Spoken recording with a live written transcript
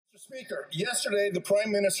Speaker, yesterday the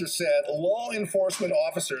Prime Minister said law enforcement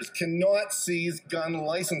officers cannot seize gun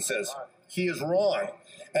licenses. He is wrong.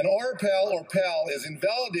 An RPAL or PAL is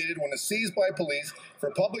invalidated when it's seized by police for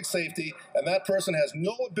public safety, and that person has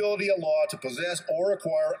no ability at law to possess or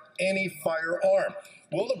acquire any firearm.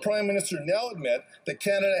 Will the Prime Minister now admit that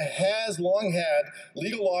Canada has long had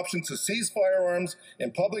legal options to seize firearms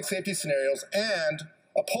in public safety scenarios and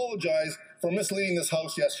apologize for misleading this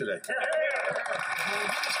House yesterday?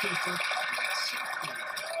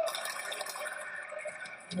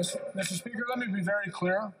 Mr. Speaker, let me be very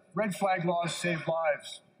clear. Red flag laws save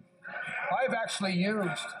lives. I've actually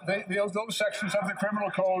used those sections of the criminal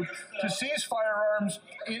code to seize firearms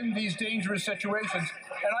in these dangerous situations.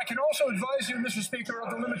 And I can also advise you, Mr. Speaker, of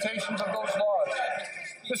the limitations of those laws.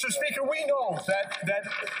 Mr. Speaker, we know that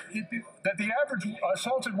the average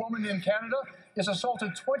assaulted woman in Canada is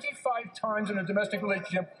assaulted 25 times in a domestic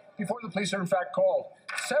relationship before the police are in fact called.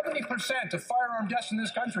 70% of firearm deaths in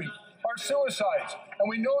this country are suicides. And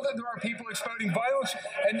we know that there are people exploiting violence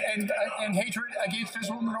and hatred against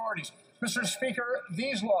visible minorities. Mr. Speaker,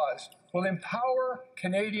 these laws will empower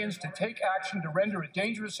Canadians to take action to render a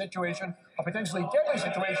dangerous situation, a potentially deadly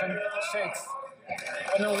situation, safe.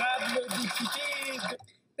 The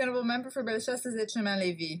Honourable Member for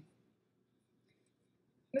Bellechasse-Lévis.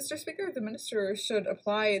 Mr. Speaker, the Minister should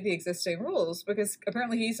apply the existing rules because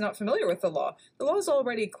apparently he's not familiar with the law. The law is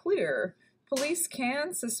already clear. Police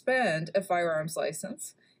can suspend a firearms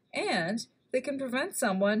license, and they can prevent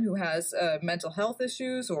someone who has mental health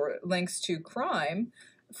issues or links to crime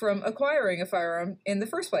from acquiring a firearm in the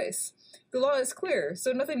first place. The law is clear,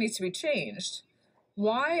 so nothing needs to be changed.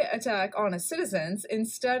 Why attack honest citizens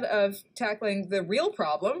instead of tackling the real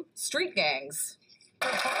problem, street gangs?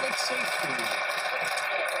 Public safety.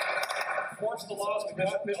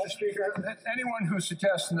 Mr. Speaker, anyone who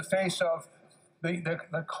suggests in the face of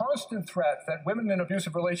the constant threat that women in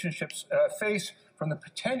abusive relationships face from the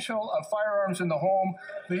potential of firearms in the home,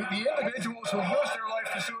 the individuals who lose their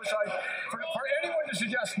life to suicide, for anyone to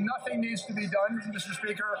suggest nothing needs to be done, Mr.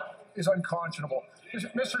 Speaker, is unconscionable.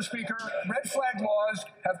 Mr. Speaker, red flag laws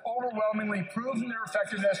have overwhelmingly proven their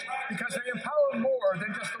effectiveness because they empower more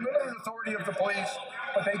than just the limited authority of the police,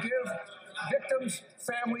 but they give victims,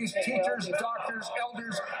 families, teachers, doctors,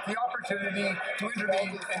 elders the opportunity to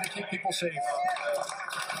intervene and to keep people safe.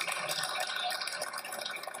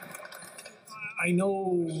 I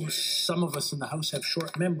know some of us in the House have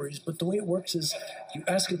short memories, but the way it works is you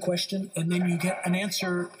ask a question and then you get an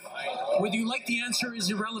answer. Whether you like the answer is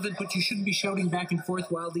irrelevant, but you shouldn't be shouting back and forth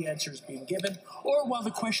while the answer is being given or while the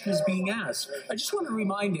question is being asked. I just want to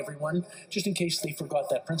remind everyone, just in case they forgot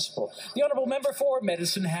that principle. The Honourable Member for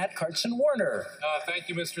Medicine Hat, Carson Warner. Thank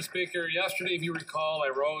you, Mr. Speaker. Yesterday, if you recall, I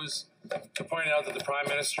rose to point out that the Prime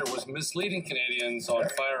Minister was misleading Canadians on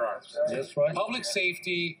firearms. That's right. Public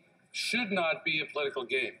safety should not be a political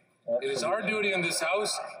game. It is our duty in this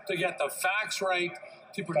House to get the facts right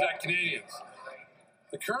to protect Canadians.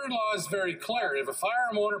 The current law is very clear. If a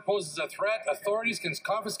firearm owner poses a threat, authorities can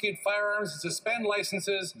confiscate firearms and suspend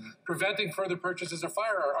licenses, preventing further purchases of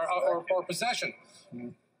firearms or possession.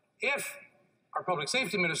 If our public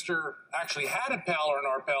safety minister actually had a PAL or an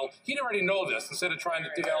RPAL, he'd already know this instead of trying to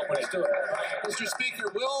develop what he's doing. Mr.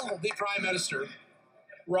 Speaker, will the Prime Minister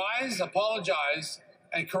rise, apologize,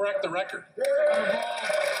 and correct the record?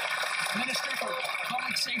 Minister for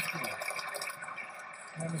Public Safety.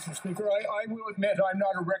 Mr. Speaker, I will admit I'm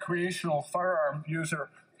not a recreational firearm user,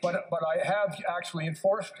 but I have actually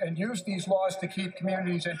enforced and used these laws to keep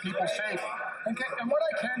communities and people safe. And what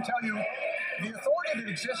I can tell you, the authority that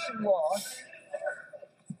exists in law.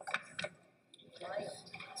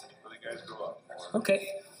 Okay,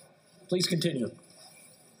 please continue.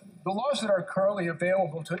 The laws that are currently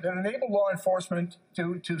available that enable law enforcement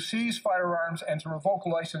to seize firearms and to revoke a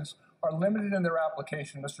license are limited in their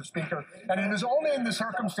application, Mr. Speaker. And it is only in the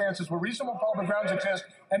circumstances where reasonable probable grounds exist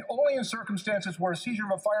and only in circumstances where a seizure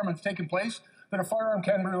of a firearm has taken place that a firearm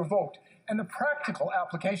can be revoked. And the practical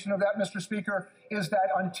application of that, Mr. Speaker, is that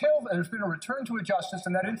until there's been a return to a justice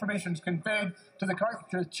and that information is conveyed to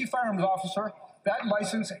the Chief Firearms Officer, that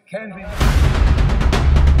license can be...